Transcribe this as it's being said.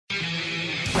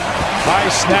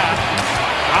High snap.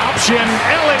 Option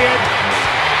Elliott.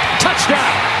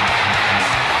 Touchdown.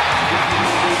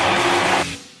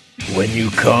 When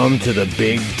you come to the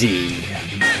Big D.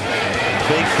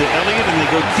 Fake to Elliott, and they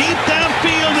go deep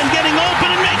downfield and getting open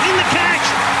and making the catch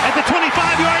at the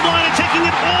 25-yard line and taking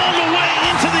it all the way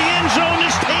into the end zone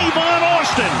is Tavon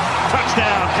Austin.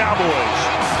 Touchdown, Cowboys.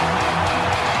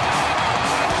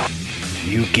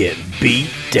 You get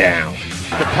beat down.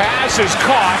 The pass is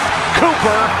caught.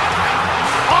 Cooper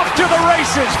off to the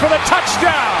races for the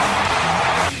touchdown.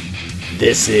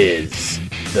 This is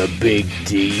the Big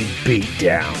D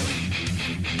Beatdown.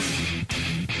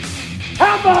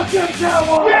 How about them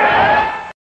Cowboys? Yeah!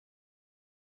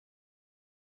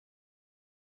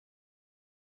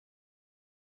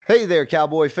 Hey there,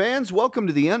 Cowboy fans. Welcome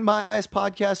to the Unbiased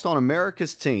Podcast on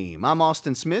America's Team. I'm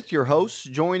Austin Smith, your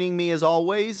host. Joining me, as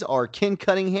always, are Ken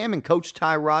Cunningham and Coach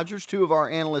Ty Rogers, two of our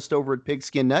analysts over at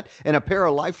Pigskin Nut, and a pair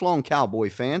of lifelong Cowboy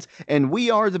fans. And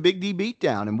we are the Big D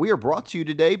Beatdown, and we are brought to you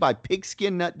today by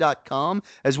PigSkinNut.com,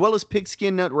 as well as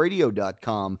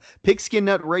PigSkinNutRadio.com. Pigskin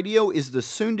Nut Radio is the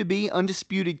soon-to-be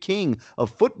undisputed king of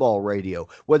football radio.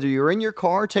 Whether you're in your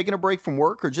car, taking a break from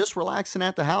work, or just relaxing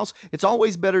at the house, it's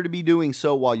always better to be doing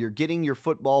so while you're getting your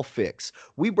football fix.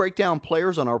 We break down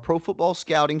players on our Pro Football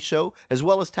Scouting Show, as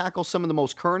well as tackle some of the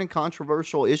most current and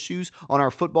controversial issues on our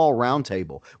Football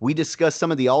Roundtable. We discuss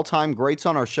some of the all-time greats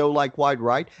on our show like Wide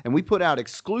Right, and we put out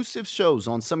exclusive shows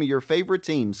on some of your favorite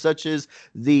teams, such as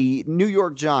the New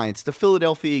York Giants, the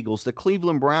Philadelphia Eagles, the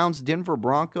Cleveland Browns, Denver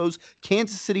Broncos,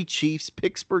 Kansas City Chiefs,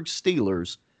 Pittsburgh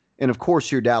Steelers, and of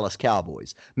course your Dallas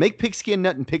Cowboys. Make Pigskin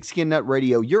Nut and Pigskin Nut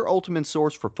Radio your ultimate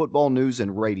source for football news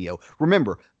and radio.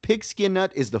 Remember, Pigskin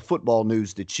Nut is the football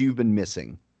news that you've been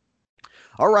missing.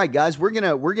 All right, guys, we're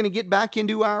gonna get back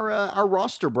into our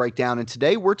roster breakdown, and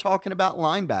today we're talking about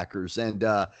linebackers,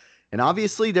 and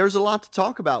obviously there's a lot to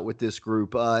talk about with this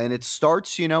group, and it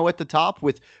starts, at the top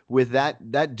with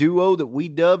that duo that we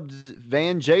dubbed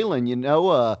Van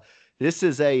Jalen. This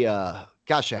is a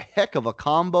heck of a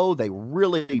combo. They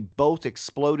really both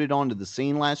exploded onto the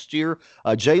scene last year.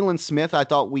 Jalen Smith, I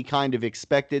thought we kind of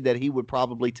expected that he would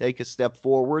probably take a step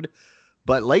forward.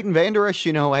 But Leighton Vander Esch,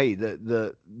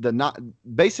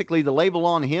 basically the label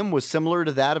on him was similar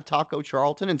to that of Taco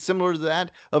Charlton and similar to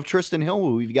that of Tristan Hill,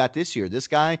 who we've got this year. This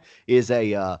guy is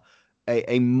a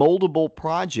moldable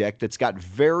project that's got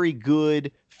very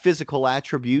good physical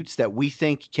attributes that we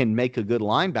think can make a good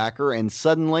linebacker, and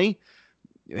suddenly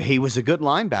he was a good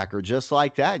linebacker just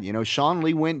like that. Sean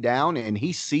Lee went down and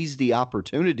he seized the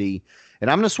opportunity.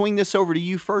 And I'm going to swing this over to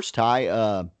you first, Ty.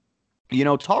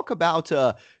 Talk about,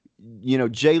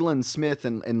 Jalen Smith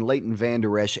and Leighton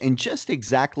Vander Esch, and just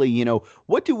exactly,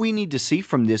 what do we need to see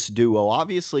from this duo?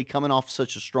 Obviously coming off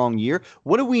such a strong year,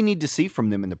 what do we need to see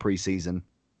from them in the preseason?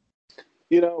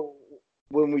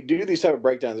 When we do these type of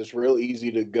breakdowns, it's real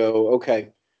easy to go,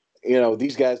 okay,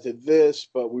 these guys did this,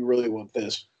 but we really want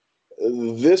this.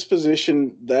 This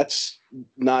position, that's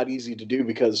not easy to do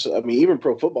because, even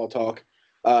Pro Football Talk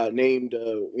named,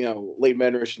 Leighton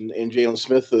Vander Esch and Jalen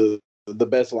Smith the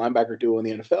best linebacker duo in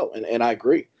the NFL. And I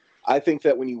agree. I think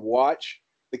that when you watch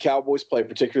the Cowboys play,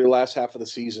 particularly the last half of the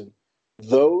season,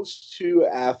 those two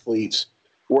athletes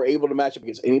were able to match up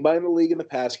against anybody in the league in the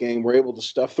pass game, were able to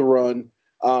stuff the run.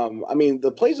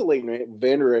 The plays that Leighton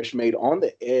Vander Esch made on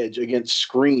the edge against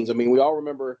screens, we all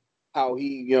remember how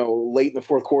he, late in the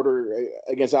fourth quarter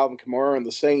against Alvin Kamara and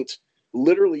the Saints,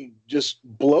 literally just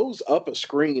blows up a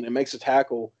screen and makes a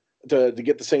tackle to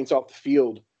get the Saints off the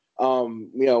field,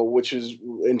 which is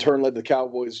in turn led the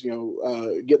Cowboys,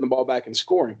 getting the ball back and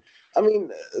scoring.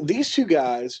 These two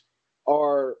guys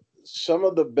are some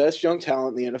of the best young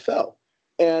talent in the NFL.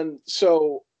 And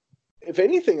so, if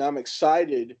anything, I'm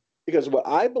excited because what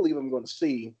I believe I'm going to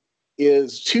see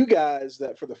is two guys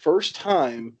that for the first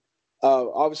time,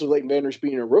 obviously Leighton Vander Esch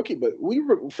being a rookie, but we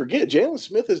forget Jalen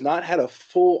Smith has not had a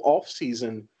full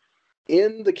offseason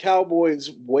in the Cowboys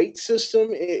weight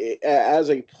system as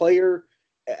a player,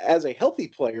 as a healthy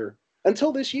player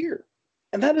until this year.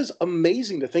 And that is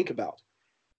amazing to think about.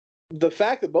 The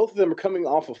fact that both of them are coming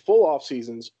off of full off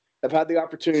seasons, have had the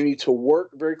opportunity to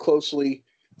work very closely,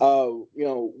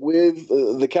 with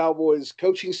the Cowboys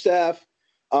coaching staff,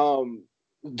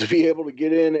 to be able to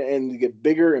get in and get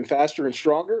bigger and faster and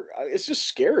stronger, it's just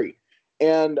scary.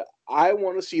 And I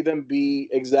want to see them be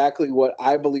exactly what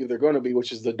I believe they're going to be,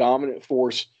 which is the dominant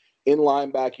force in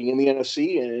linebacking in the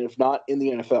NFC, and if not in the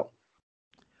NFL.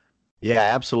 Yeah,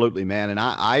 absolutely, man. And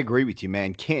I agree with you,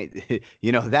 man. You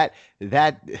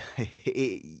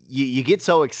get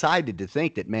so excited to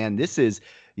think that, man, this is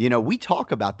we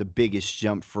talk about the biggest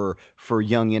jump for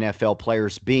young NFL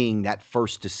players being that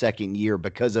first to second year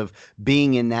because of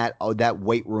being in that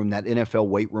weight room, that NFL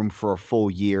weight room for a full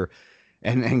year.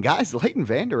 And guys, Leighton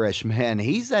Vander Esch, man,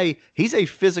 he's a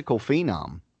physical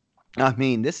phenom. I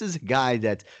mean, this is a guy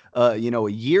that, a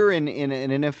year in an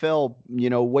NFL,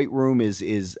 weight room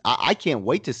is I can't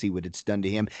wait to see what it's done to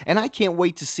him. And I can't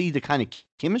wait to see the kind of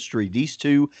chemistry these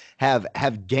two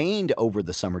have gained over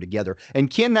the summer together. And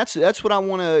Ken, that's what I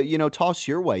want to, toss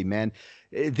your way, man.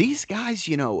 These guys,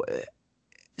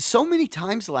 so many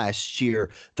times last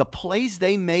year, the plays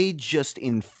they made just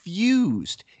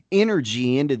infused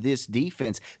energy into this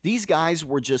defense. These guys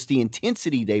were just the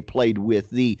intensity they played with,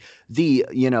 the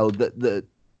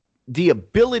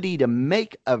ability to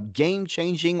make a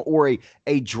game-changing or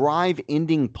a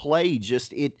drive-ending play.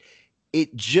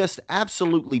 It just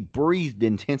absolutely breathed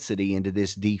intensity into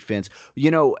this defense.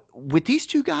 With these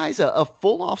two guys, a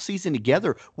full offseason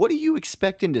together, what are you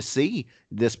expecting to see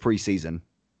this preseason?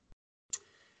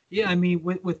 Yeah, I mean,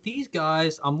 with these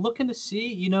guys, I'm looking to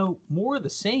see, more of the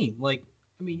same. Like,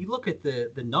 I mean, you look at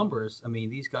the numbers, I mean,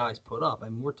 these guys put up. I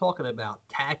mean, we're talking about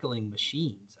tackling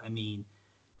machines. I mean,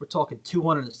 we're talking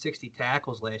 260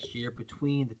 tackles last year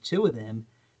between the two of them.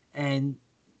 And,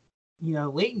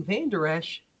 Leighton Vander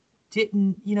Esch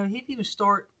didn't, he didn't even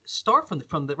start from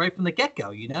the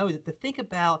get-go, to think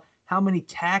about how many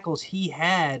tackles he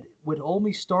had with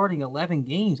only starting 11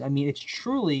 games. I mean, it's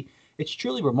truly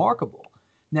remarkable.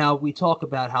 Now, we talk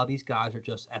about how these guys are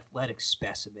just athletic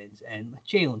specimens. And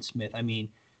Jaylon Smith, I mean,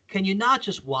 can you not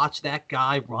just watch that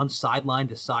guy run sideline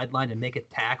to sideline and make a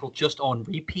tackle just on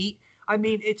repeat? I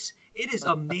mean, it is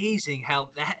amazing how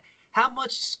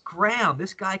much ground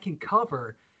this guy can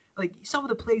cover. Like, some of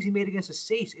the plays he made against the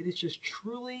Saints, it is just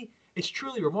truly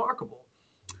remarkable.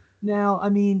 Now, I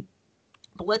mean,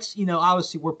 but let's,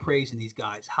 obviously we're praising these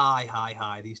guys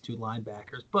high, these two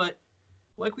linebackers. But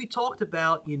like we talked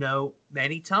about,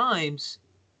 many times,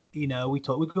 we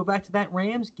go back to that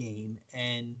Rams game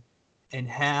and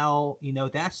how,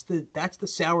 that's the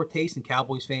sour taste in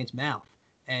Cowboys fans' mouth.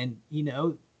 And,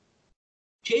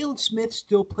 Jaylon Smith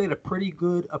still played a pretty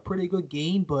good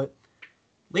game, but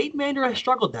Leighton Vander Esch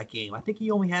struggled that game. I think he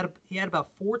had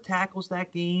about 4 tackles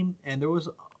that game, and there was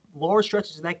large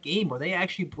stretches of that game where they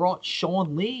actually brought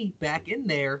Sean Lee back in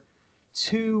there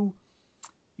to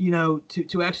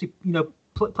actually,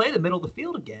 play the middle of the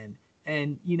field again.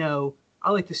 And,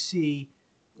 I like to see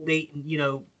Leighton,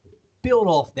 build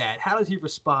off that. How does he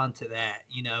respond to that?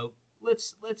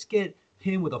 Let's get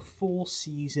him with a full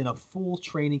season, a full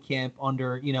training camp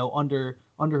under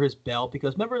his belt.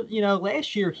 Because remember,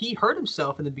 last year he hurt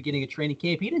himself in the beginning of training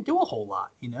camp. He didn't do a whole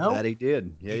lot, That he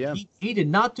did. Yeah. He did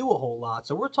not do a whole lot.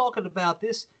 So we're talking about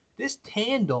this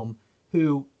tandem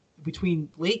who, between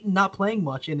Leighton not playing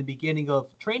much in the beginning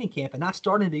of training camp and not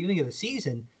starting in the beginning of the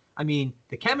season, I mean,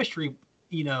 the chemistry,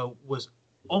 was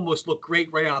almost looked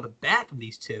great right out of the bat from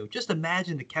these two. Just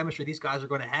imagine the chemistry these guys are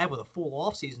going to have with a full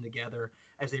offseason together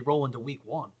as they roll into week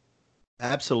 1.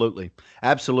 Absolutely.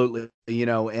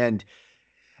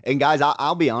 And guys,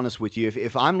 I'll be honest with you.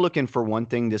 If I'm looking for one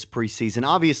thing this preseason,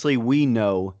 obviously we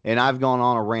know, and I've gone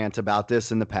on a rant about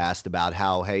this in the past about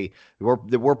how, hey,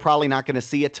 we're probably not going to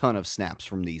see a ton of snaps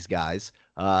from these guys.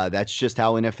 That's just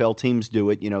how NFL teams do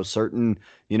it. Certain,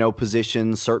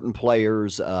 positions, certain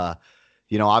players,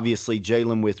 obviously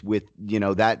Jaylon with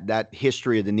that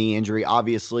history of the knee injury,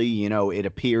 obviously, it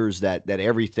appears that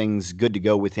everything's good to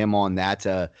go with him on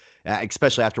that,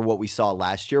 especially after what we saw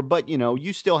last year. But,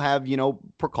 you still have,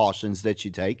 precautions that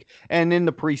you take. And in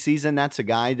the preseason, that's a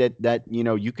guy that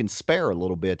you can spare a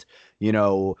little bit,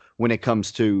 when it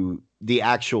comes to the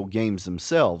actual games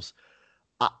themselves.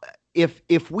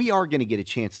 If we are going to get a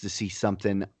chance to see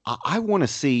something, I want to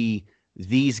see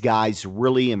these guys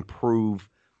really improve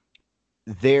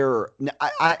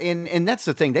and that's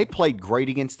the thing. They played great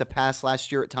against the pass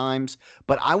last year at times,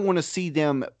 but I want to see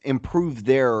them improve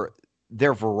their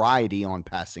variety on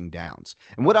passing downs.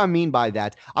 And what I mean by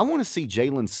that, I want to see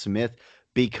Jaylon Smith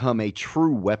become a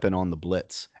true weapon on the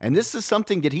blitz. And this is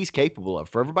something that he's capable of.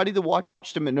 For everybody that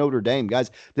watched him at Notre Dame,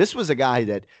 guys, this was a guy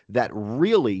that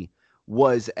really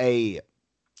was a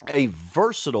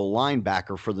versatile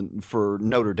linebacker for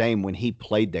Notre Dame when he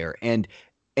played there. And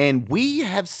we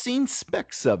have seen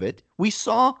specks of it. We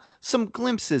saw some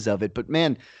glimpses of it, but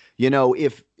man,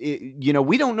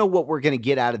 We don't know what we're going to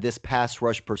get out of this pass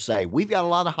rush per se. We've got a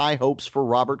lot of high hopes for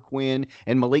Robert Quinn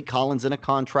and Malik Collins in a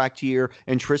contract year,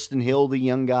 and Tristan Hill, the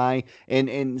young guy,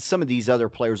 and some of these other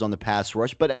players on the pass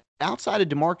rush. But outside of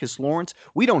DeMarcus Lawrence,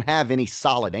 we don't have any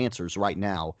solid answers right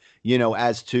now,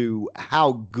 as to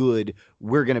how good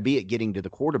we're going to be at getting to the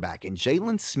quarterback. And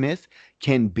Jalen Smith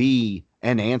can be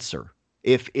an answer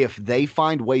if they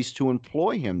find ways to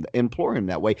employ him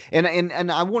that way.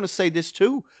 And I want to say this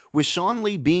too, with Sean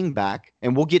Lee being back,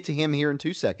 and we'll get to him here in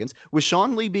 2 seconds, with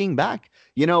Sean Lee being back,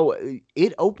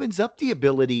 it opens up the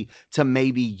ability to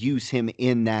maybe use him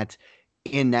in that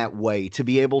way, to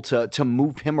be able to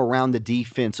move him around the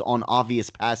defense on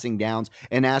obvious passing downs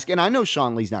and I know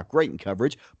Sean Lee's not great in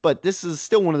coverage, but this is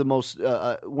still one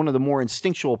of the more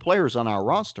instinctual players on our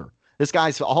roster. This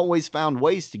guy's always found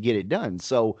ways to get it done.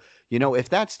 So, if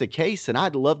that's the case, then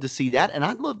I'd love to see that. And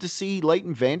I'd love to see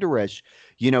Leighton Vander Esch,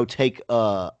 take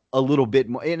a little bit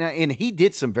more. And he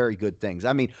did some very good things.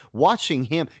 I mean, watching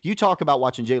him, you talk about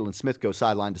watching Jalen Smith go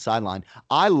sideline to sideline.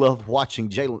 I love watching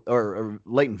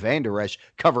Leighton Vander Esch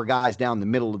cover guys down the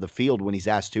middle of the field when he's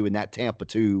asked to in that Tampa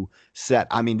 2 set.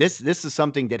 I mean, this is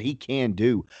something that he can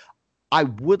do. I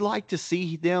would like to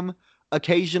see them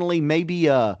occasionally maybe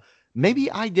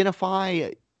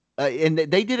identify, and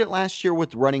they did it last year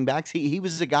with running backs. He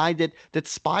was a guy that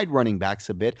spied running backs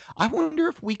a bit. I wonder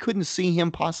if we couldn't see him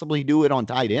possibly do it on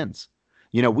tight ends.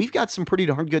 We've got some pretty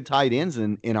darn good tight ends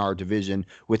in our division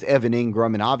with Evan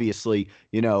Ingram and obviously,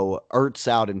 Ertz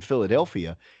out in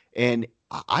Philadelphia. And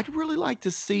I'd really like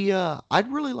to see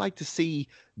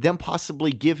them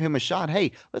possibly give him a shot.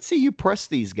 Hey, let's see you press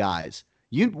these guys.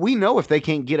 We know if they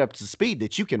can't get up to speed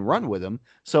that you can run with them.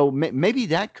 So maybe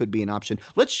that could be an option.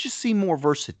 Let's just see more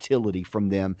versatility from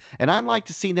them. And I'd like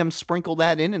to see them sprinkle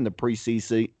that in the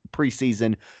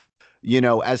preseason,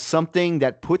 as something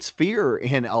that puts fear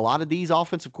in a lot of these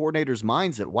offensive coordinators'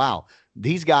 minds that, wow,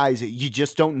 these guys, you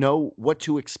just don't know what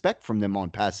to expect from them on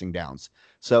passing downs.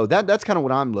 So that's kind of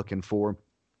what I'm looking for.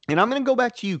 And I'm going to go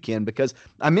back to you, Ken, because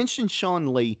I mentioned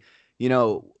Sean Lee,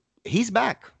 he's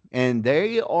back. And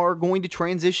they are going to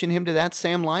transition him to that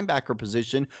Sam linebacker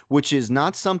position, which is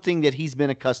not something that he's been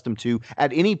accustomed to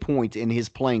at any point in his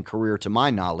playing career, to my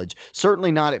knowledge.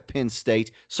 Certainly not at Penn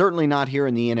State. Certainly not here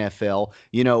in the NFL.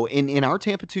 In our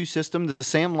Tampa 2 system, the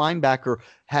Sam linebacker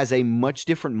has a much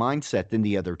different mindset than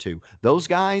the other two. Those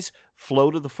guys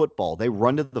flow to the football. They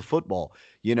run to the football.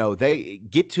 They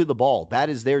get to the ball. That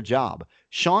is their job.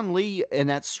 Sean Lee and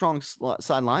that strong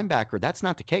side linebacker, that's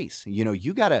not the case.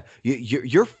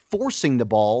 You're forcing the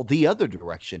ball the other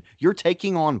direction. You're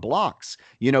taking on blocks.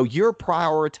 You're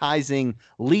prioritizing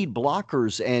lead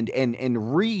blockers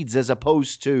and reads as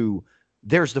opposed to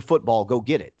there's the football, go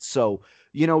get it. So,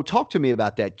 talk to me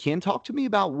about that, Ken. Talk to me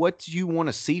about what you want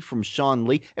to see from Sean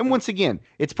Lee. And once again,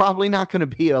 it's probably not going to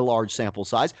be a large sample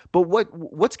size, but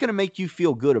what's going to make you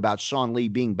feel good about Sean Lee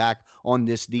being back on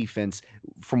this defense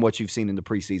from what you've seen in the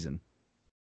preseason?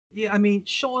 Yeah, I mean,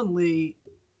 Sean Lee,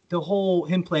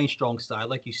 him playing strong side,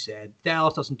 like you said,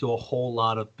 Dallas doesn't do a whole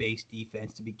lot of base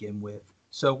defense to begin with.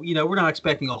 So, we're not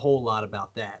expecting a whole lot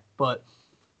about that. But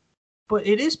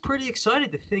it is pretty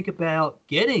exciting to think about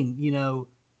getting,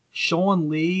 Sean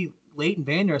Lee, Leighton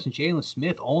Vander Esch, and Jalen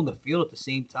Smith on the field at the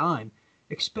same time,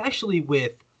 especially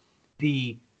with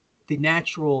the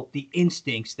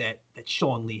instincts that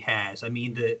Sean Lee has. I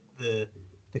mean, the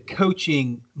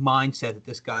coaching mindset that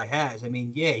this guy has. I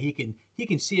mean, yeah, he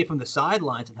can see it from the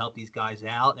sidelines and help these guys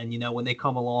out. And when they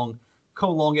come along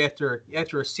after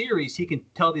a series, he can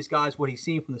tell these guys what he's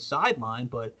seeing from the sideline.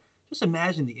 But just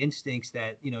imagine the instincts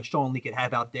that Sean Lee could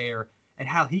have out there, and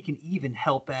how he can even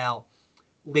help out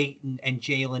Leighton and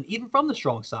Jalen, even from the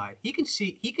strong side. He could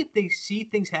see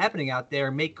things happening out there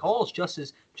and make calls just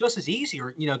as easy,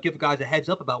 or give guys a heads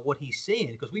up about what he's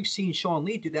seeing, because we've seen Sean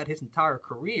Lee do that his entire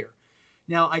career.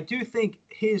 Now, I do think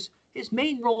his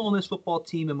main role on this football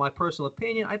team, in my personal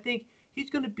opinion, I think he's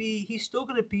still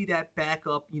going to be that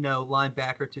backup,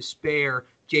 linebacker to spare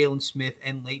Jalen Smith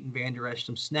and Leighton Vander Esch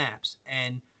some snaps.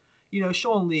 And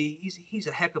Sean Lee, he's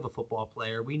a heck of a football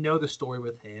player. We know the story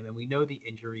with him, and we know the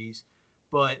injuries.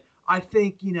 But I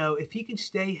think, if he can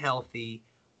stay healthy,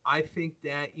 I think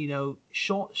that,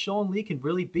 Sean Lee can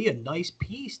really be a nice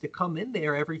piece to come in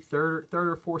there every third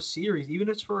or fourth series, even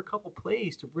if it's for a couple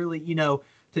plays, to really,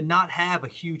 to not have a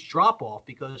huge drop-off,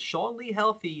 because Sean Lee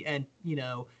healthy and,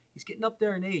 he's getting up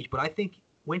there in age. But I think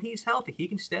when he's healthy, he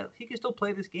can still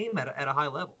play this game at a high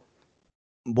level.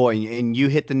 Boy, and you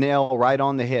hit the nail right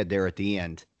on the head there at the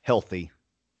end. Healthy.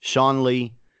 Sean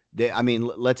Lee.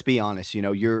 Let's be honest.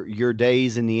 Your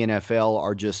days in the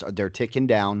NFL they're ticking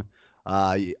down.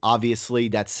 Obviously,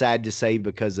 that's sad to say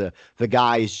because the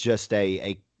guy is just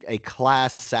a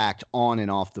class act on and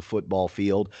off the football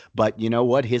field. But you know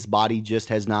what? His body just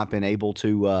has not been able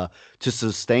to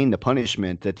sustain the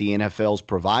punishment that the NFL's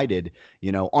provided,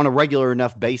 on a regular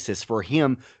enough basis for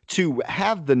him to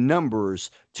have the numbers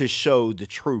to show the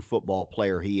true football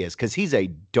player he is, because he's a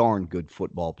darn good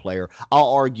football player. I'll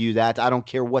argue that. I don't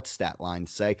care what stat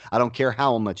lines say. I don't care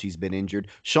how much he's been injured.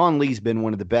 Sean Lee's been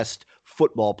one of the best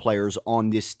football players on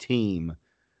this team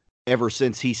ever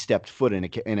since he stepped foot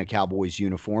in a Cowboys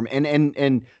uniform.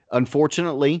 And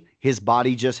unfortunately, his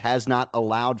body just has not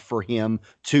allowed for him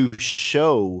to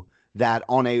show that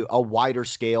on a wider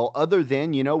scale, other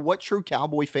than, what true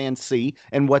Cowboy fans see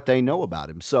and what they know about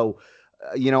him. So,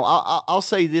 I'll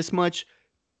say this much.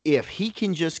 If he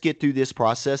can just get through this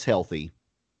process healthy,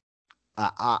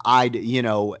 I'd,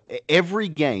 every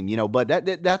game, but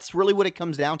that's really what it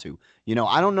comes down to.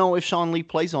 I don't know if Sean Lee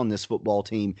plays on this football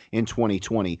team in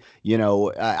 2020.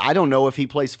 I don't know if he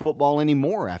plays football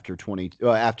anymore after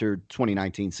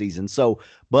 2019 season. So,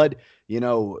 but,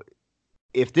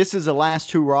 if this is a last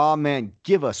hurrah, man,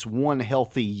 give us one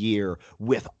healthy year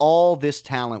with all this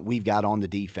talent we've got on the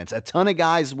defense. A ton of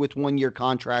guys with 1-year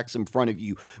contracts in front of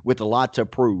you with a lot to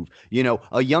prove.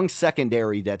 A young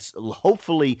secondary that's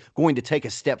hopefully going to take a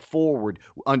step forward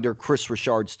under Chris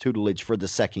Richard's tutelage for the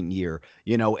second year.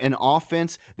 An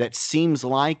offense that seems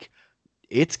like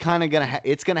it's kind of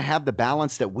gonna have the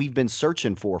balance that we've been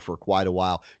searching for quite a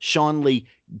while. Sean Lee,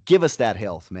 give us that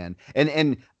health, man.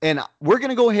 And we're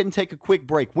gonna go ahead and take a quick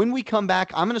break. When we come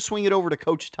back, I'm gonna swing it over to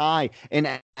Coach Ty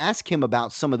and ask him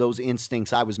about some of those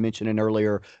instincts I was mentioning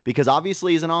earlier, because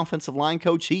obviously as an offensive line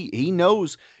coach, he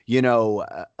knows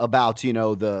about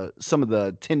some of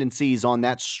the tendencies on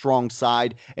that strong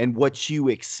side and what you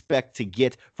expect to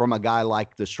get from a guy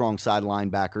like the strong side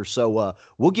linebacker. So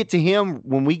we'll get to him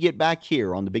when we get back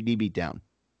here on the Big D Beatdown.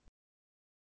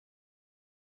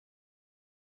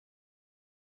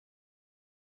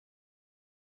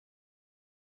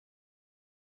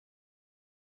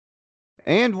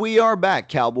 And we are back,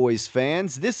 Cowboys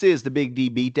fans. This is the Big D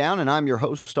Beatdown, and I'm your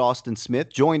host, Austin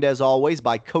Smith, joined as always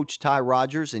by Coach Ty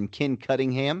Rogers and Ken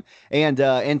Cunningham. And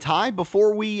Ty,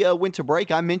 before we went to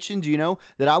break, I mentioned,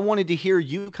 that I wanted to hear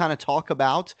you kind of talk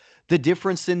about the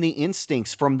difference in the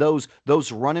instincts from those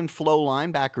run and flow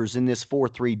linebackers in this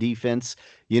 4-3 defense,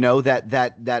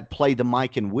 that play the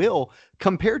Mike and Will,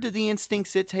 compared to the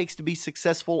instincts it takes to be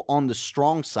successful on the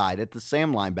strong side at the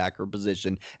Sam linebacker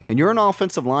position. And you're an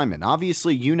offensive lineman.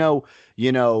 Obviously,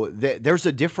 there's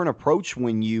a different approach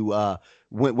when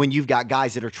when you've got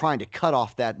guys that are trying to cut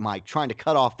off that Mike, trying to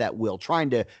cut off that Will, trying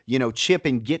to, chip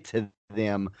and get to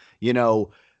them,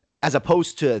 as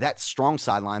opposed to that strong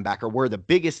side linebacker, where the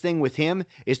biggest thing with him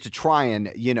is to try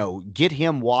and, get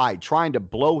him wide, trying to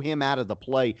blow him out of the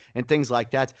play and things like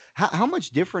that. How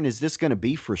much different is this going to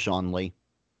be for Sean Lee?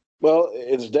 Well,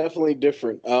 it's definitely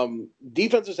different.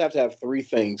 Defenses have to have three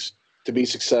things to be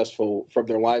successful from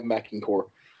their linebacking core.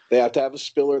 They have to have a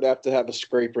spiller, they have to have a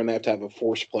scraper, and they have to have a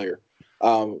force player.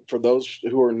 For those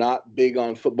who are not big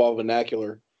on football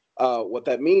vernacular, what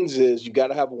that means is you got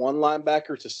to have one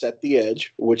linebacker to set the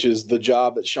edge, which is the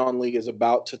job that Sean Lee is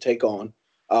about to take on.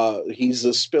 He's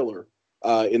the spiller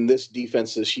in this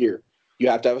defense this year. You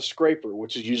have to have a scraper,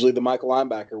 which is usually the Michael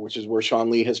linebacker, which is where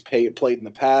Sean Lee has played in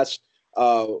the past,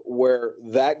 where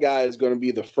that guy is going to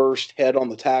be the first head on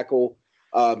the tackle.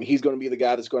 He's going to be the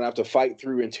guy that's going to have to fight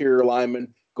through interior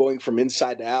linemen, going from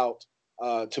inside to out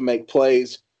to make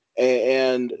plays.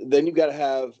 And then you've got to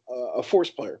have a force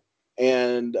player.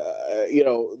 And,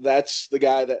 that's the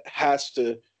guy that has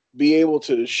to be able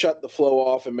to shut the flow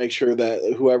off and make sure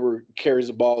that whoever carries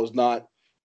the ball is not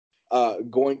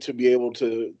going to be able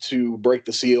to break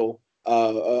the seal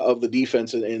of the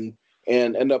defense and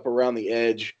end up around the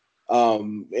edge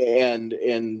and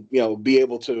be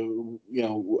able to,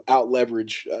 out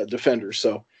leverage defenders.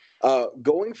 So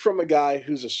going from a guy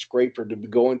who's a scraper to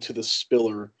going to the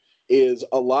spiller is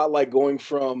a lot like going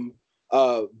from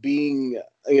being,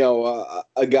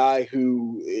 a guy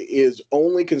who is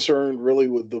only concerned really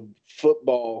with the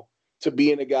football to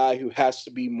being a guy who has to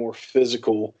be more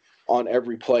physical on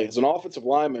every play. As an offensive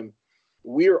lineman,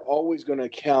 we are always going to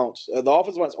count. The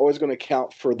offensive line is always going to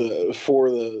count for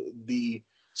the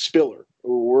spiller.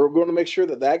 We're going to make sure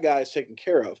that guy is taken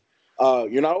care of.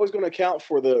 You're not always going to count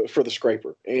for the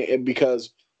scraper, and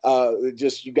because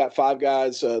you got five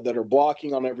guys that are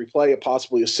blocking on every play,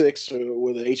 possibly a six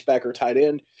with an H-back or tight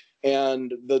end,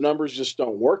 and the numbers just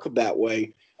don't work that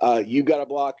way. You've got to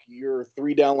block your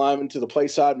three down linemen to the play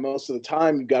side most of the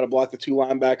time. You've got to block the two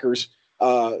linebackers,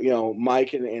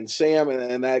 Mike and Sam,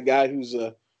 and that guy who's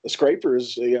the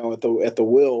scrapers, at the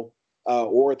will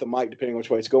or at the mic, depending on which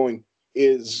way it's going,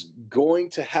 is going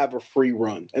to have a free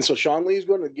run. And so Sean Lee is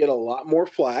going to get a lot more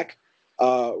flack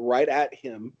right at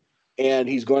him, and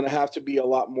he's going to have to be a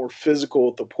lot more physical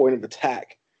at the point of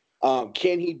attack.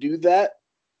 Can he do that?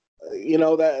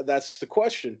 That's the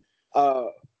question.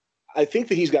 I think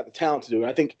that he's got the talent to do it.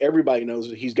 I think everybody knows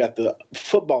that he's got the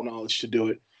football knowledge to do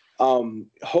it.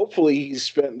 Hopefully he's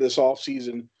spent this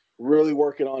offseason really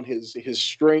working on his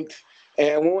strength.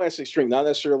 And when I say strength, not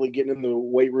necessarily getting in the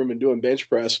weight room and doing bench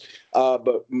press,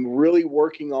 but really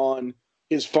working on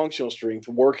his functional strength,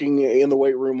 working in the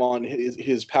weight room on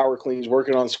his power cleans,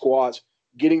 working on squats,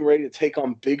 getting ready to take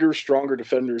on bigger, stronger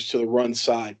defenders to the run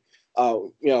side.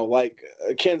 Like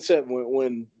Ken said,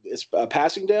 when it's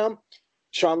passing down,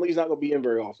 Sean Lee's not going to be in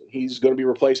very often. He's going to be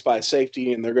replaced by a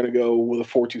safety, and they're going to go with a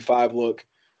 4-2-5 look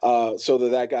so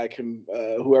that guy can,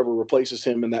 whoever replaces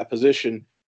him in that position,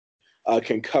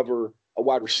 can cover a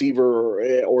wide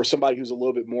receiver or somebody who's a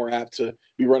little bit more apt to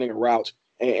be running a route.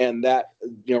 And that,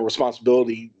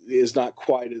 responsibility is not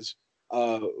quite as put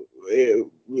on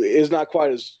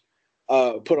the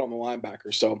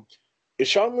linebacker. So if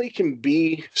Sean Lee can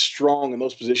be strong in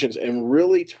those positions and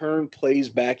really turn plays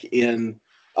back in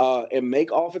and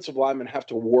make offensive linemen have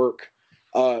to work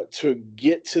to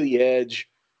get to the edge,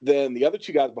 then the other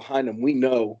two guys behind him, we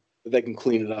know that they can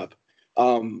clean it up.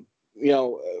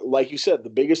 Like you said, the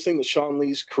biggest thing that Sean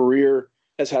Lee's career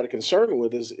has had a concern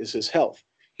with is his health.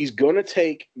 He's going to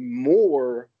take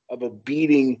more of a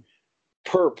beating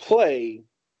per play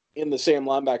in the Sam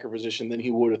linebacker position than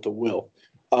he would at the will.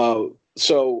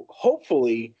 So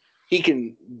hopefully he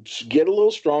can get a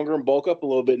little stronger and bulk up a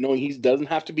little bit, knowing he doesn't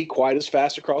have to be quite as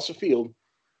fast across the field.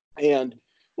 And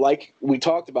like we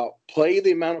talked about, play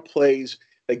the amount of plays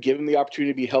that give him the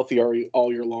opportunity to be healthy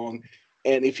all year long.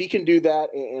 And if he can do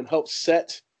that and help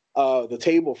set the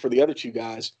table for the other two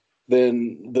guys,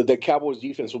 then the Cowboys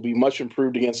defense will be much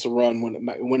improved against the run when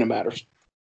it matters.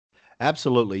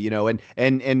 Absolutely. And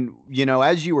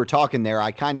as you were talking there,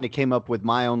 I kind of came up with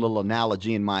my own little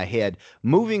analogy in my head.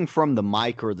 Moving from the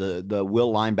Mike or the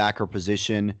Will linebacker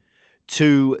position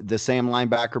to the Sam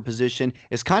linebacker position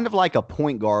is kind of like a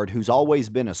point guard who's always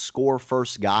been a score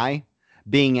first guy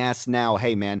being asked now,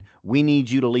 hey, man, we need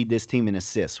you to lead this team in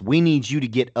assists. We need you to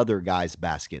get other guys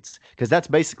baskets, because that's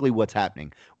basically what's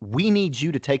happening. We need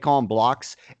you to take on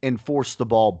blocks and force the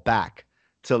ball back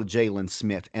to Jalen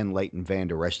Smith and Leighton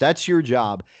Vander Esch. That's your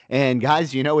job. And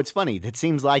guys, it's funny. It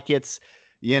seems like it's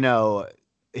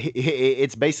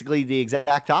basically the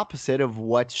exact opposite of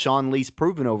what Sean Lee's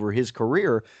proven over his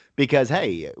career, because,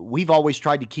 hey, we've always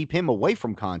tried to keep him away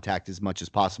from contact as much as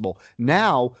possible.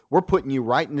 Now we're putting you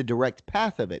right in the direct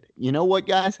path of it. You know what,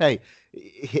 guys? Hey,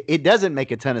 it doesn't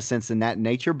make a ton of sense in that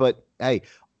nature, but hey,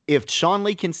 if Sean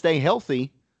Lee can stay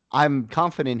healthy, I'm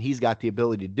confident he's got the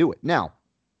ability to do it. Now,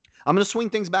 I'm going to swing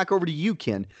things back over to you,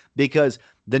 Ken, because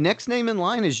the next name in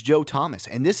line is Joe Thomas.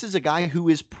 And this is a guy who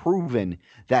is proven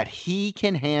that he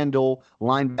can handle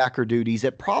linebacker duties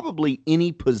at probably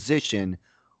any position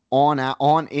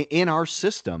in our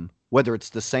system, whether it's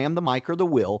the Sam, the Mike, or the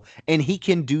Will, and he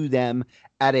can do them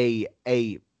at a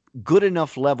good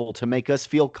enough level to make us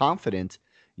feel confident,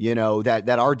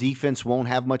 that our defense won't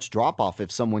have much drop off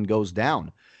if someone goes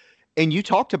down. And you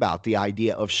talked about the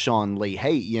idea of Sean Lee,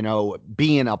 hey,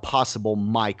 being a possible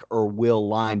Mike or Will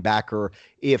linebacker,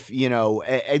 if,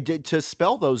 to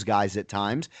spell those guys at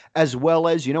times, as well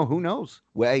as, who knows?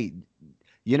 Well,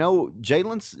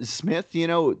 Jalen Smith,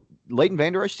 Leighton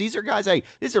Vander Esch, these are guys, hey,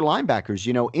 these are linebackers,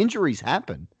 injuries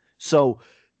happen. So,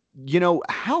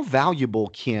 how valuable,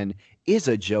 Ken, is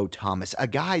a Joe Thomas, a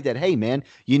guy that, hey, man,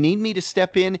 you need me to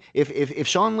step in if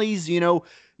Sean Lee's, a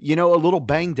little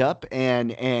banged up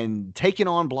and taking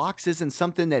on blocks isn't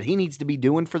something that he needs to be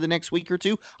doing for the next week or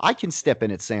two, I can step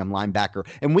in at Sam linebacker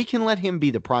and we can let him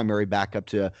be the primary backup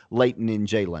to Leighton and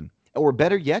Jalen. Or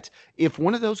better yet, if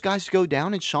one of those guys go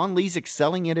down and Sean Lee's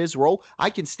excelling at his role, I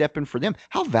can step in for them.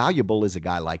 How valuable is a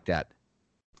guy like that?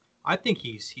 I think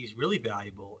he's really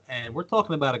valuable. And we're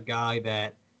talking about a guy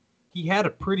that he had a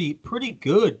pretty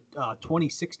good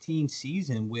 2016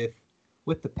 season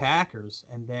with the Packers.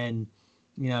 And then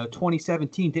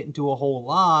 2017 didn't do a whole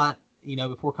lot,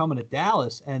 before coming to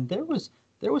Dallas. And there was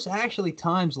actually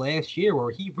times last year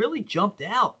where he really jumped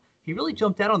out. He really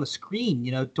jumped out on the screen,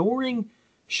 during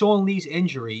Sean Lee's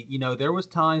injury. There was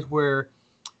times where,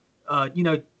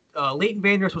 Leighton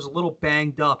Vander Esch was a little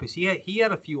banged up. He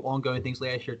had a few ongoing things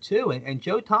last year too. And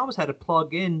Joe Thomas had to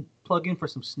plug in for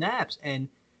some snaps. And,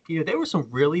 there were some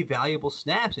really valuable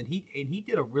snaps, and he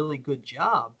did a really good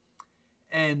job.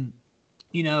 And,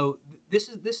 this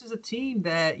is a team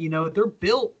that, they're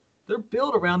built they're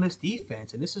built around this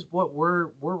defense, and this is what we're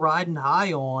riding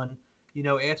high on.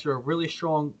 After a really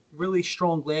strong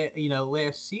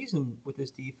last season with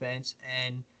this defense,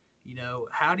 and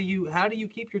how do you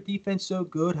keep your defense so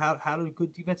good? How do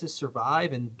good defenses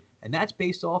survive? And that's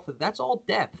based off of that's all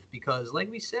depth, because like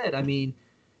we said, I mean,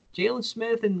 Jalen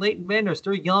Smith and Leighton Vander Esch,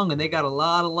 they're young and they got a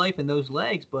lot of life in those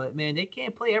legs, but man, they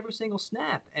can't play every single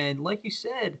snap. And like you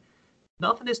said,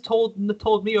 nothing has told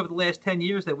me over the last 10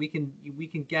 years that we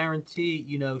can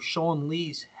guarantee Sean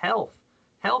Lee's health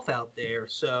out there.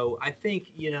 So I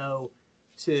think to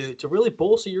really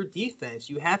bolster your defense,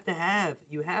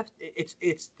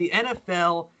 it's the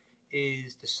NFL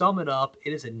is, to sum it up,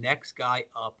 it is a next guy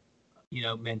up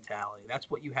mentality. That's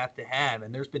what you have to have.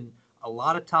 And there's been a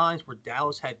lot of times where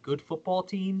Dallas had good football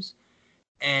teams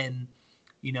and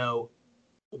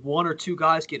one or two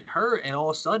guys get hurt, and all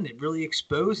of a sudden it really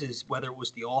exposes whether it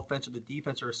was the offense or the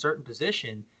defense or a certain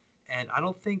position. And I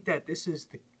don't think that this is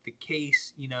the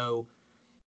case,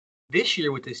 this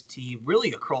year with this team,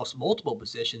 really across multiple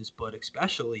positions, but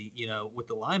especially, with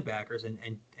the linebackers.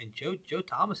 And Joe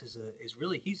Thomas is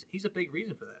really he's a big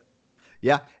reason for that.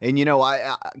 Yeah, and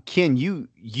Ken, you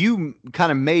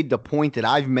kind of made the point that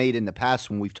I've made in the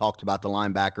past when we've talked about the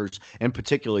linebackers, and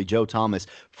particularly Joe Thomas.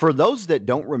 For those that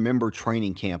don't remember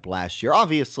training camp last year,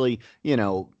 obviously,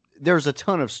 there's a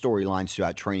ton of storylines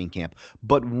throughout training camp,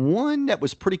 but one that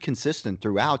was pretty consistent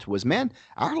throughout was, man,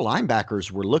 our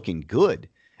linebackers were looking good.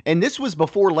 And this was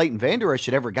before Leighton Vander Esch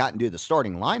had ever gotten to the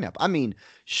starting lineup. I mean,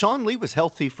 Sean Lee was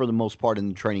healthy for the most part in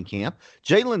the training camp.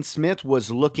 Jalen Smith was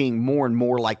looking more and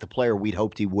more like the player we'd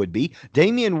hoped he would be.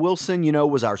 Damian Wilson,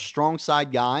 was our strong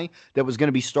side guy that was going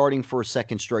to be starting for a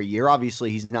second straight year. Obviously,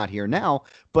 he's not here now.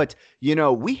 But,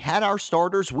 we had our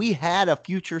starters. We had a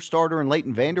future starter in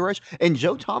Leighton Vander Esch. And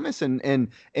Joe Thomas and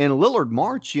Lillard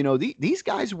March, these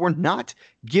guys were not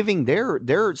giving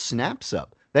their snaps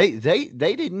up. They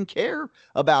didn't care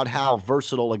about how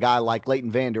versatile a guy like Leighton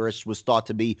Vander Esch was thought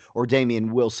to be, or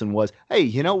Damian Wilson was. Hey,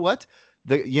 you know what?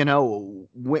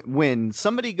 When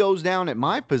somebody goes down at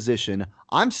my position,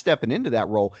 I'm stepping into that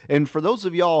role. And for those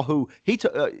of y'all who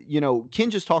Ken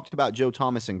just talked about Joe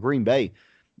Thomas in Green Bay.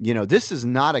 This is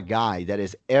not a guy that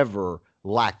has ever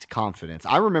lacked confidence.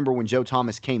 I remember when Joe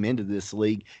Thomas came into this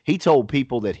league, he told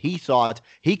people that he thought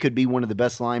he could be one of the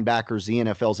best linebackers the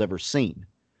NFL's ever seen.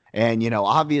 And,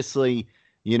 obviously,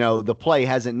 the play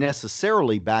hasn't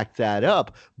necessarily backed that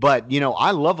up. But,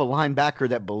 I love a linebacker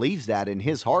that believes that in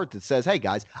his heart, that says, hey,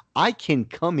 guys, I can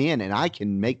come in and I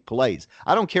can make plays.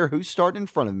 I don't care who's starting in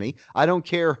front of me. I don't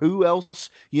care who else,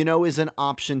 is an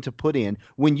option to put in.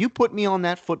 When you put me on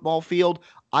that football field,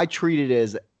 I treat it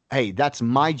as, hey, that's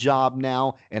my job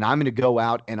now, and I'm going to go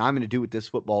out and I'm going to do what this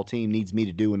football team needs me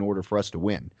to do in order for us to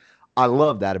win. I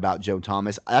love that about Joe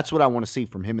Thomas. That's what I want to see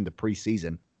from him in the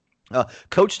preseason.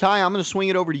 Coach Ty, I'm going to swing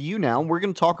it over to you now. We're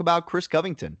going to talk about Chris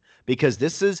Covington, because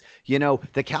this is,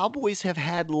 the Cowboys have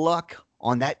had luck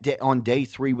on that day, on day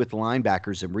 3 with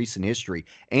linebackers in recent history.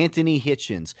 Anthony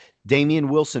Hitchens, Damian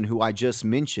Wilson, who I just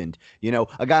mentioned,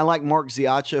 a guy like Mark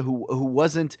Ziacha, who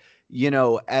wasn't,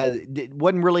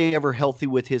 wasn't really ever healthy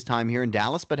with his time here in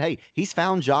Dallas, but hey, he's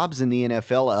found jobs in the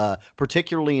NFL,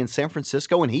 particularly in San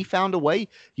Francisco, and he found a way,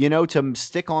 to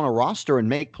stick on a roster and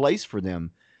make plays for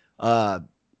them.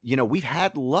 We've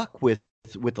had luck with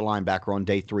the linebacker on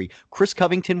day 3. Chris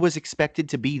Covington was expected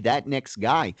to be that next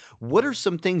guy. What are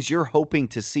some things you're hoping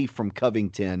to see from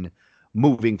Covington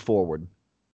moving forward?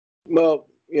 Well,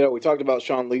 we talked about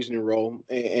Sean Lee's new role,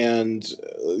 and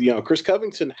Chris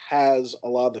Covington has a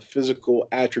lot of the physical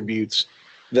attributes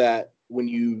that when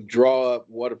you draw up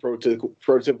what a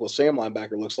prototypical Sam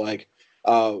linebacker looks like,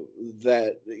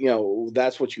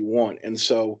 that's what you want. And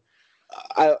so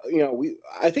I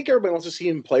think everybody wants to see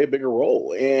him play a bigger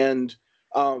role. And,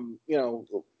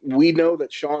 we know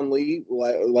that Sean Lee,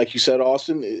 like you said,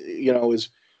 Austin,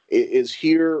 is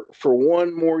here for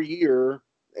one more year,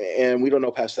 and we don't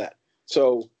know past that.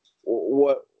 So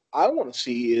what I want to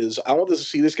see is I want to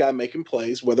see this guy making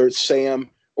plays, whether it's Sam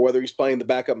or whether he's playing the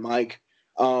backup Mike.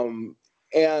 And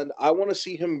I want to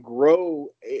see him grow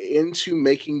into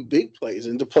making big plays,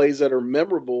 into plays that are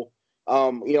memorable. A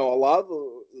lot of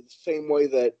the same way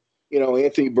that,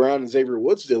 Anthony Brown and Xavier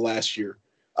Woods did last year,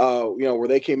 where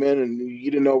they came in and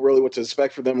you didn't know really what to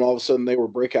expect from them. And all of a sudden they were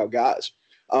breakout guys.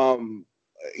 I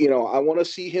want to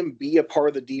see him be a part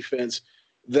of the defense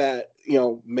that,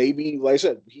 maybe, like I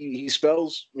said, he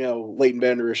spells, Leighton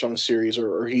Vander Esch on a series,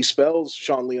 or he spells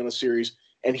Sean Lee on a series,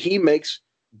 and he makes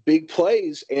big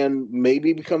plays and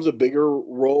maybe becomes a bigger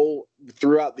role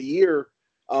throughout the year,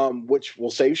 which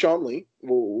will save Sean Lee,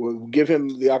 will give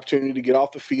him the opportunity to get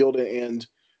off the field and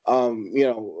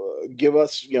Give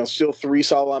us, still 3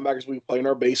 solid linebackers we play in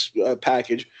our base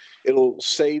package. It'll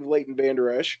save Leighton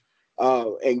Vander Esch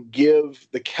and give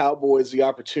the Cowboys the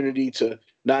opportunity to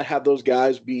not have those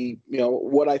guys be,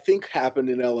 what I think happened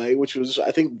in LA, which was,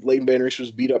 I think Leighton Vander Esch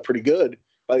was beat up pretty good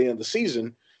by the end of the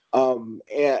season.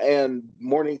 And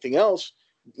more than anything else,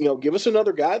 give us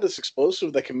another guy that's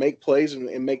explosive, that can make plays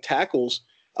and make tackles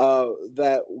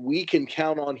that we can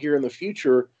count on here in the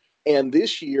future. And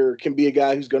this year can be a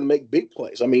guy who's going to make big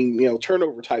plays. I mean,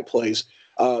 turnover type plays,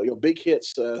 big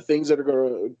hits, things that are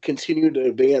going to continue to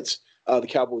advance the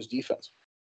Cowboys defense.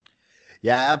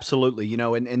 Yeah, absolutely.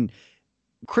 And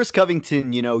Chris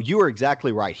Covington, you are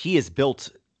exactly right. He is built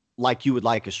like you would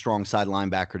like a strong side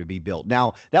linebacker to be built.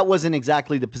 Now, that wasn't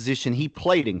exactly the position he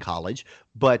played in college,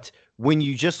 but when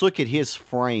you just look at his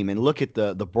frame and look at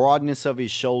the broadness of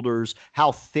his shoulders,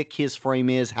 how thick his frame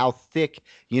is, how thick,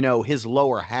 his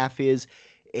lower half is,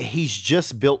 he's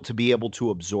just built to be able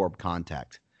to absorb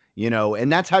contact.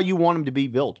 And that's how you want him to be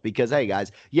built because, hey,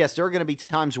 guys, yes, there are going to be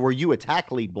times where you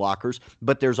attack lead blockers,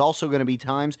 but there's also going to be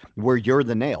times where you're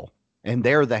the nail and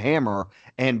they're the hammer.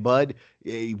 And, bud,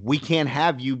 we can't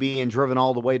have you being driven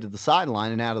all the way to the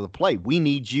sideline and out of the play. We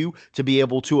need you to be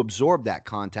able to absorb that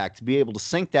contact, to be able to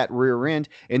sink that rear end,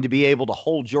 and to be able to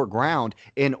hold your ground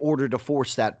in order to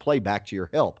force that play back to your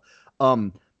help.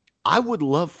 I would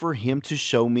love for him to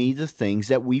show me the things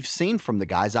that we've seen from the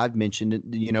guys I've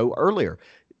mentioned, earlier.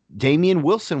 Damian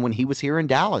Wilson, when he was here in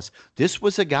Dallas, this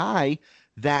was a guy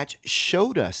that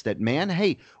showed us that, man,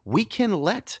 hey, we can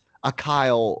let a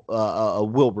Kyle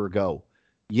Wilber go,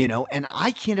 and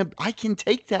I can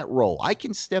take that role. I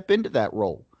can step into that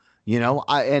role,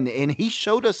 and he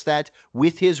showed us that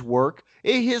with his work,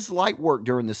 his light work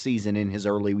during the season in his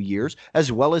early years,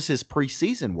 as well as his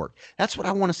preseason work. That's what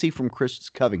I want to see from Chris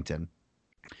Covington.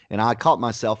 And I caught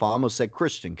myself. I almost said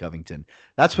Christian Covington.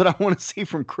 That's what I want to see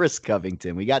from Chris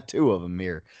Covington. We got 2 of them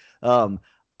here.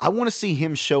 I want to see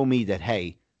him show me that,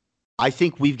 hey, I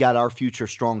think we've got our future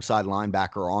strong side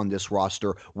linebacker on this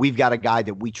roster. We've got a guy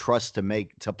that we trust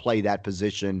to play that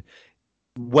position,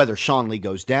 whether Sean Lee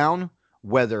goes down,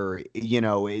 whether,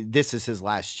 this is his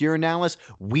last year in Dallas,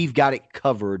 we've got it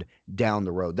covered down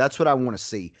the road. That's what I want to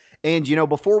see. And,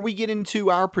 before we get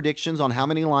into our predictions on how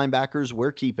many linebackers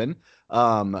we're keeping,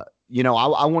 I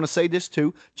want to say this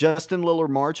too. Justin Lillard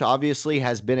March obviously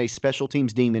has been a special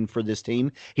teams demon for this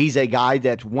team. He's a guy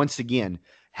that, once again,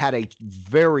 had a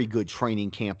very good training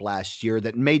camp last year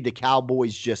that made the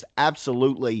Cowboys just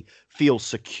absolutely feel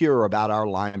secure about our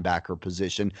linebacker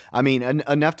position. I mean,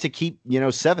 enough to keep,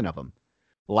 7 of them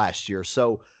last year.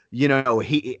 So,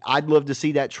 I'd love to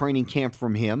see that training camp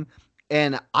from him.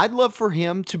 And I'd love for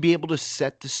him to be able to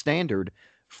set the standard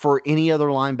for any other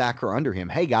linebacker under him.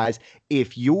 Hey, guys,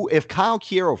 if Kyle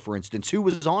Quiero, for instance, who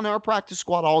was on our practice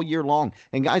squad all year long,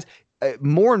 and guys,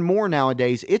 more and more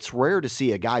nowadays, it's rare to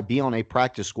see a guy be on a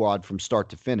practice squad from start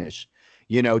to finish,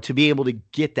 to be able to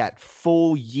get that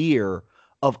full year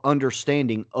of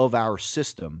understanding of our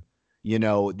system.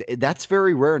 That's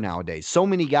very rare nowadays. So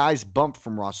many guys bump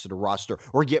from roster to roster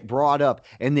or get brought up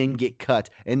and then get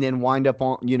cut and then wind up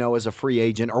on, as a free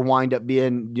agent or wind up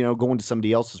being, going to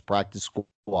somebody else's practice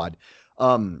squad.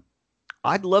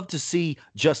 I'd love to see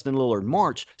Justin Lillard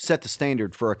March set the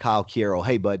standard for a Kyle Quiero.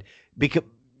 Hey, bud, because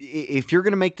if you're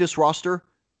going to make this roster,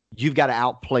 you've got to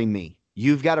outplay me.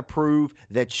 You've got to prove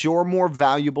that you're more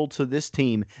valuable to this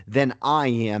team than I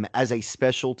am as a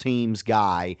special teams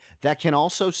guy that can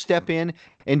also step in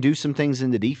and do some things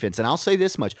in the defense. And I'll say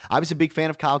this much. I was a big fan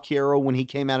of Kyle Quiero when he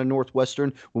came out of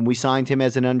Northwestern, when we signed him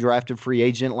as an undrafted free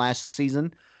agent last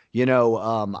season.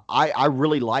 I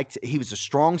really liked, he was a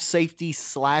strong safety /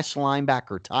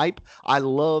 linebacker type. I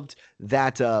loved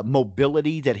that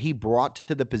mobility that he brought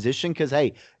to the position because,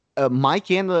 hey, Mike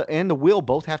and the Will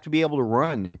both have to be able to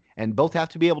run and both have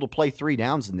to be able to play 3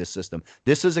 downs in this system.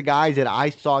 This is a guy that I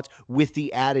thought with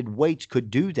the added weight could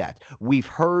do that. We've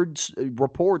heard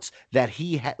reports that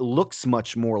he looks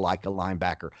much more like a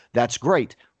linebacker. That's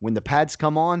great. When the pads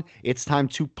come on, it's time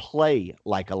to play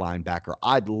like a linebacker.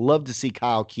 I'd love to see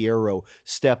Kyle Quiero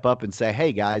step up and say,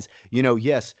 hey, guys,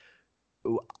 yes,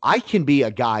 I can be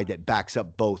a guy that backs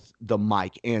up both the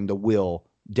Mike and the Will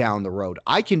down the road.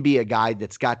 I can be a guy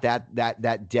that's got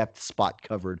that depth spot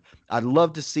covered. I'd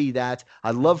love to see that.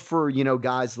 I'd love for,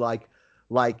 guys like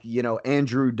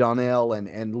Andrew Donnell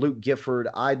and Luke Gifford.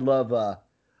 I'd love,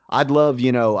 I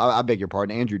beg your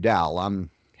pardon, Andrew Dowell. I'm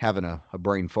having a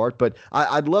brain fart, but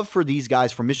I'd love for these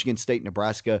guys from Michigan State,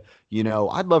 Nebraska,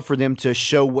 I'd love for them to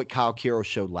show what Kyle Quiero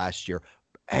showed last year.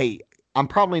 Hey, I'm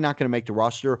probably not going to make the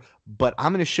roster, but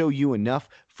I'm going to show you enough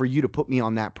for you to put me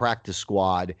on that practice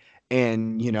squad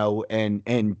and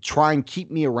and try and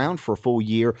keep me around for a full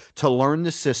year to learn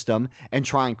the system and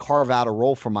try and carve out a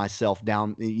role for myself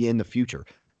down in the future.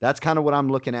 That's kind of what I'm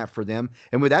looking at for them.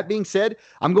 And with that being said,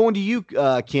 I'm going to you,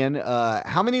 Ken.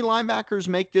 How many linebackers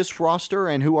make this roster,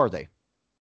 and who are they?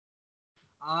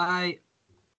 I'm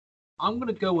going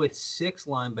to go with 6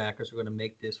 linebackers who are going to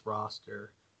make this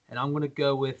roster. And I'm going to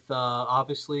go with,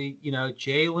 obviously,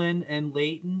 Jalen and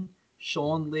Leighton,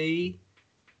 Sean Lee,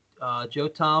 Joe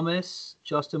Thomas,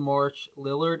 Justin March,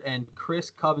 Lillard, and Chris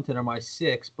Covington are my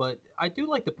 6. But I do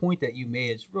like the point that you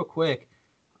made. It's real quick,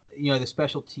 the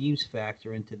special teams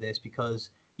factor into this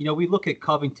because, we look at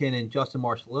Covington and Justin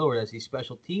March Lillard as these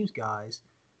special teams guys.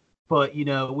 But,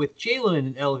 with Jalen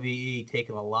and LVE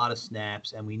taking a lot of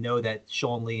snaps, and we know that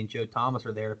Sean Lee and Joe Thomas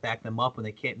are there to back them up when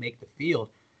they can't make the field,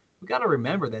 we got to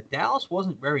remember that Dallas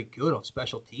wasn't very good on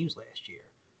special teams last year.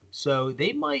 So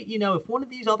they might, if one of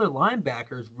these other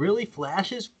linebackers really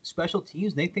flashes special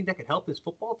teams and they think that could help this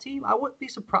football team, I wouldn't be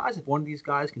surprised if one of these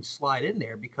guys can slide in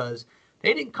there because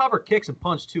they didn't cover kicks and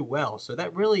punch too well. So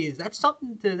that's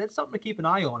something to keep an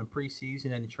eye on in preseason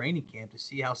and in training camp to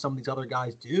see how some of these other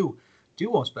guys do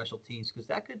on special teams because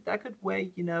that could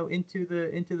weigh into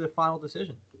the final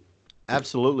decision.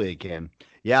 Absolutely, it can.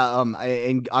 Yeah.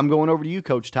 And I'm going over to you,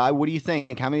 Coach Ty. What do you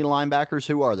think? How many linebackers?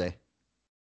 Who are they?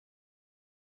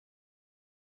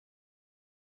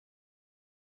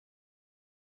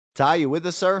 Ty, you with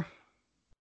us, sir?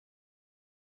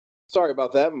 Sorry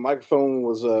about that. My microphone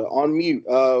was on mute.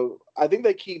 I think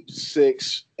they keep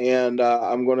 6, and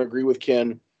I'm going to agree with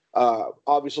Ken.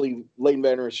 Obviously, Leighton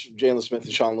Vander Esch, Jalen Smith,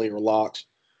 and Sean Lee are locks.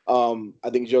 I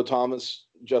think Joe Thomas,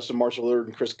 Justin Marshall Lillard,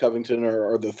 and Chris Covington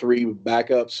are the 3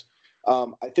 backups.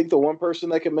 I think the one person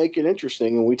that can make it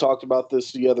interesting, and we talked about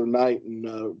this the other night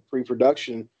in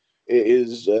pre-production,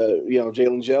 is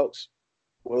Jalen Jelks.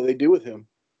 What do they do with him?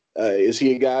 Is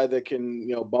he a guy that can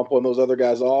bump one of those other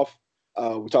guys off?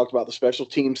 We talked about the special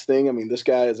teams thing. I mean, this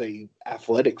guy is a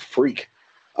athletic freak.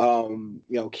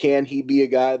 Can he be a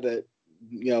guy that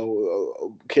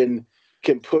can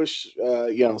push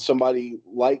somebody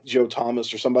like Joe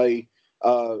Thomas or somebody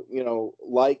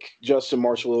like Justin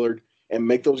Marshall Lillard and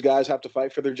make those guys have to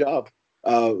fight for their job?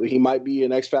 He might be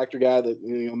an X factor guy that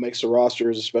makes the roster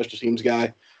as a special teams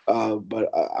guy, but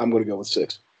I'm going to go with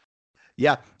 6.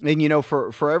 Yeah, and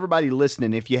for everybody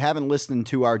listening, if you haven't listened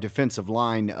to our defensive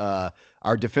line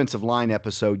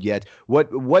episode yet,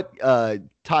 what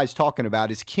Ty's talking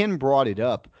about is Ken brought it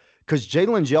up because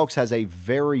Jalen Jelks has a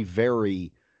very,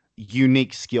 very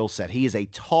unique skill set. He is a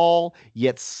tall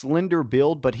yet slender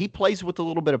build, but he plays with a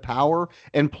little bit of power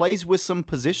and plays with some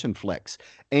position flex.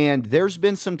 And there's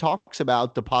been some talks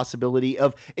about the possibility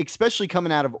of, especially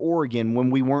coming out of Oregon when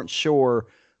we weren't sure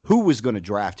who was going to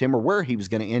draft him or where he was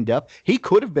going to end up. He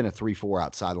could have been a 3-4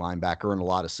 outside linebacker in a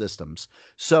lot of systems.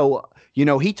 So,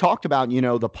 he talked about,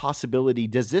 the possibility,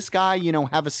 does this guy,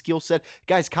 have a skill set?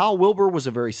 Guys, Kyle Wilbur was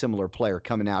a very similar player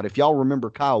coming out. If y'all remember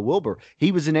Kyle Wilbur,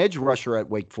 he was an edge rusher at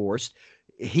Wake Forest.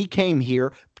 He came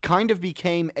here, kind of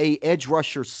became a edge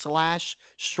rusher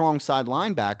 / strong side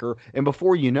linebacker. And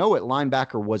before you know it,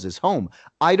 linebacker was his home.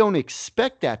 I don't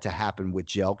expect that to happen with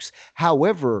Jelks.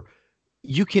 However,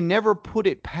 you can never put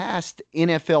it past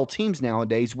NFL teams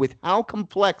nowadays with how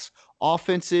complex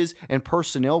offenses and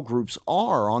personnel groups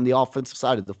are on the offensive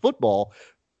side of the football.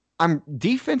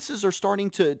 Defenses are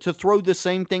starting to throw the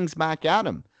same things back at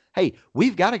them. Hey,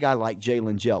 we've got a guy like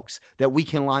Jalen Jelks that we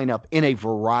can line up in a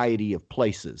variety of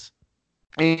places.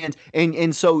 And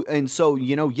so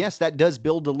yes, that does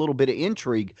build a little bit of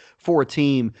intrigue for a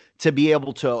team to be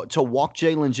able to walk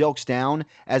Jalen Jelks down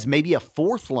as maybe a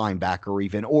 4th linebacker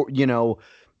even, or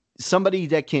somebody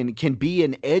that can be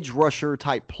an edge rusher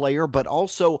type player, but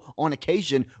also on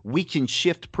occasion we can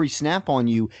shift pre-snap on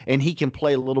you and he can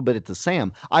play a little bit at the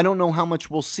Sam. I don't know how much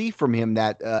we'll see from him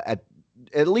that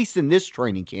at least in this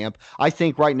training camp. I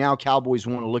think right now Cowboys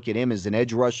want to look at him as an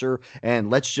edge rusher, and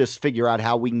let's just figure out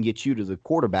how we can get you to the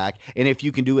quarterback, and if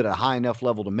you can do it at a high enough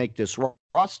level to make this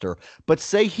roster. But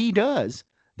say he does,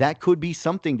 that could be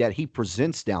something that he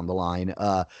presents down the line.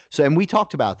 And we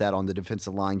talked about that on the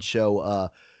defensive line show.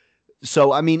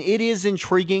 So, I mean, it is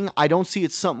intriguing. I don't think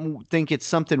it's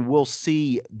something we'll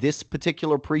see this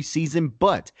particular preseason,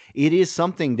 but it is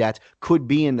something that could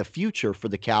be in the future for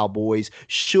the Cowboys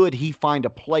should he find a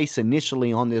place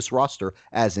initially on this roster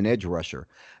as an edge rusher.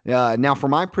 Now, for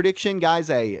my prediction,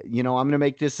 guys, I'm going to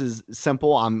make this as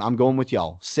simple. I'm going with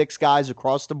y'all. 6 guys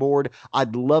across the board.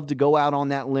 I'd love to go out on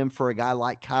that limb for a guy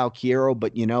like Kyle Quiero,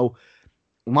 but,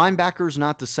 linebacker's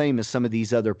not the same as some of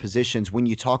these other positions when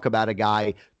you talk about a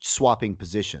guy swapping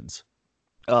positions.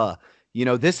 You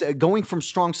know, this going from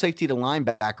strong safety to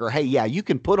linebacker, hey, yeah, you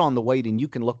can put on the weight and you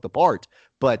can look the part,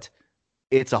 but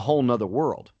it's a whole nother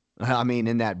world. I mean,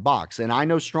 in that box. And I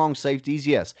know strong safeties,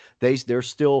 yes, they're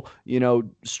still,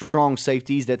 strong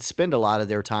safeties that spend a lot of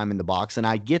their time in the box, and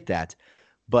I get that.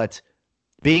 But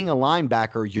being a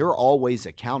linebacker, you're always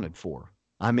accounted for.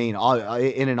 I mean,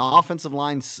 in an offensive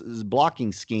line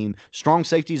blocking scheme, strong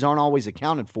safeties aren't always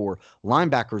accounted for.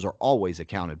 Linebackers are always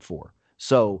accounted for.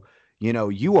 So,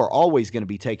 you are always going to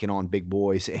be taking on big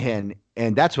boys, and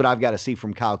that's what I've got to see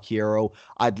from Kyle Quiero.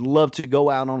 I'd love to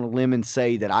go out on a limb and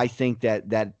say that I think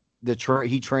that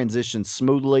he transitions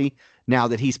smoothly now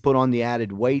that he's put on the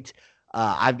added weight.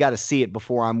 I've got to see it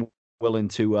before I'm willing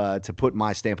to put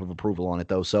my stamp of approval on it,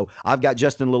 though. So I've got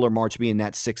Justin Lillard March being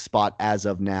that 6th spot as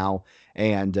of now,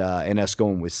 and us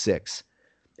going with 6.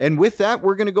 And with that,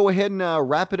 we're going to go ahead and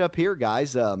wrap it up here,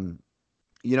 guys.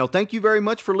 Thank you very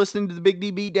much for listening to the Big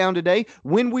D Beatdown today.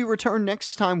 When we return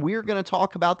next time, we're going to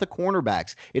talk about the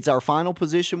cornerbacks. It's our final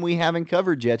position we haven't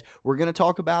covered yet. We're going to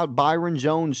talk about Byron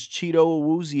Jones, Cheeto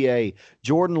Awuzie,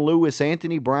 Jordan Lewis,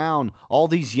 Anthony Brown, all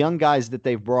these young guys that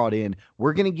they've brought in.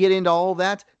 We're going to get into all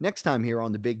that next time here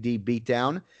on the Big D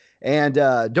Beatdown. And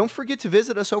don't forget to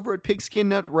visit us over at Pigskin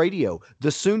Nut Radio,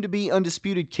 the soon-to-be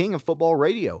undisputed king of football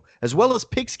radio, as well as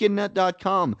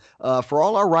pigskinnut.com for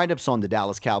all our write-ups on the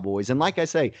Dallas Cowboys. And like I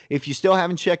say, if you still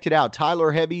haven't checked it out,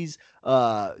 Tyler Hebby's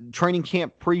training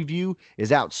camp preview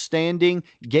is outstanding.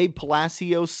 Gabe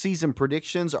Palacios' season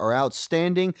predictions are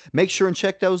outstanding. Make sure and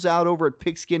check those out over at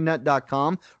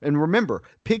pigskinnut.com. And remember,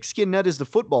 Pigskin Nut is the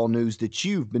football news that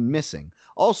you've been missing.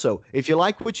 Also, if you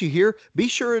like what you hear, be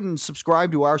sure and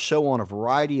subscribe to our show on a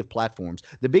variety of platforms.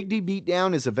 The Big D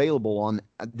Beatdown is available in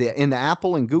the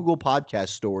Apple and Google podcast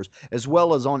stores, as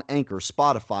well as on Anchor,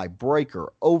 Spotify,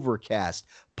 Breaker, Overcast,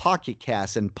 Pocket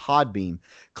Cast, and Podbean.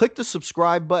 Click the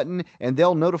subscribe button and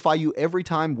they'll notify you every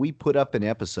time we put up an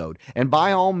episode. And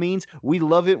by all means, we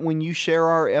love it when you share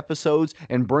our episodes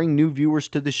and bring new viewers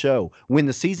to the show. When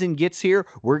the season gets here,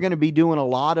 we're going to be doing a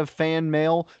lot of fan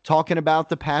mail, talking about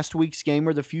the past week's game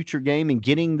or the future game, and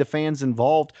getting the fans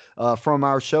involved from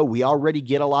our show. We already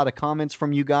get a lot of comments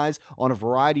from you guys on a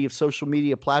variety of social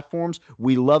media platforms.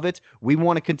 We love it. We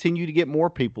want to continue to get more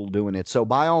people doing it. So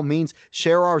by all means,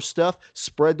 share our stuff,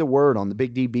 spread the word on the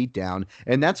Big D Beatdown.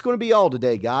 And that's going to be all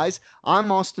today, guys.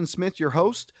 I'm Austin Smith, your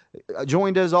host,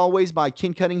 joined as always by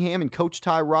Ken Cunningham and Coach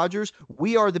Ty Rogers.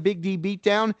 We are the Big D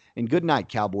Beatdown, and good night,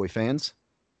 Cowboy fans.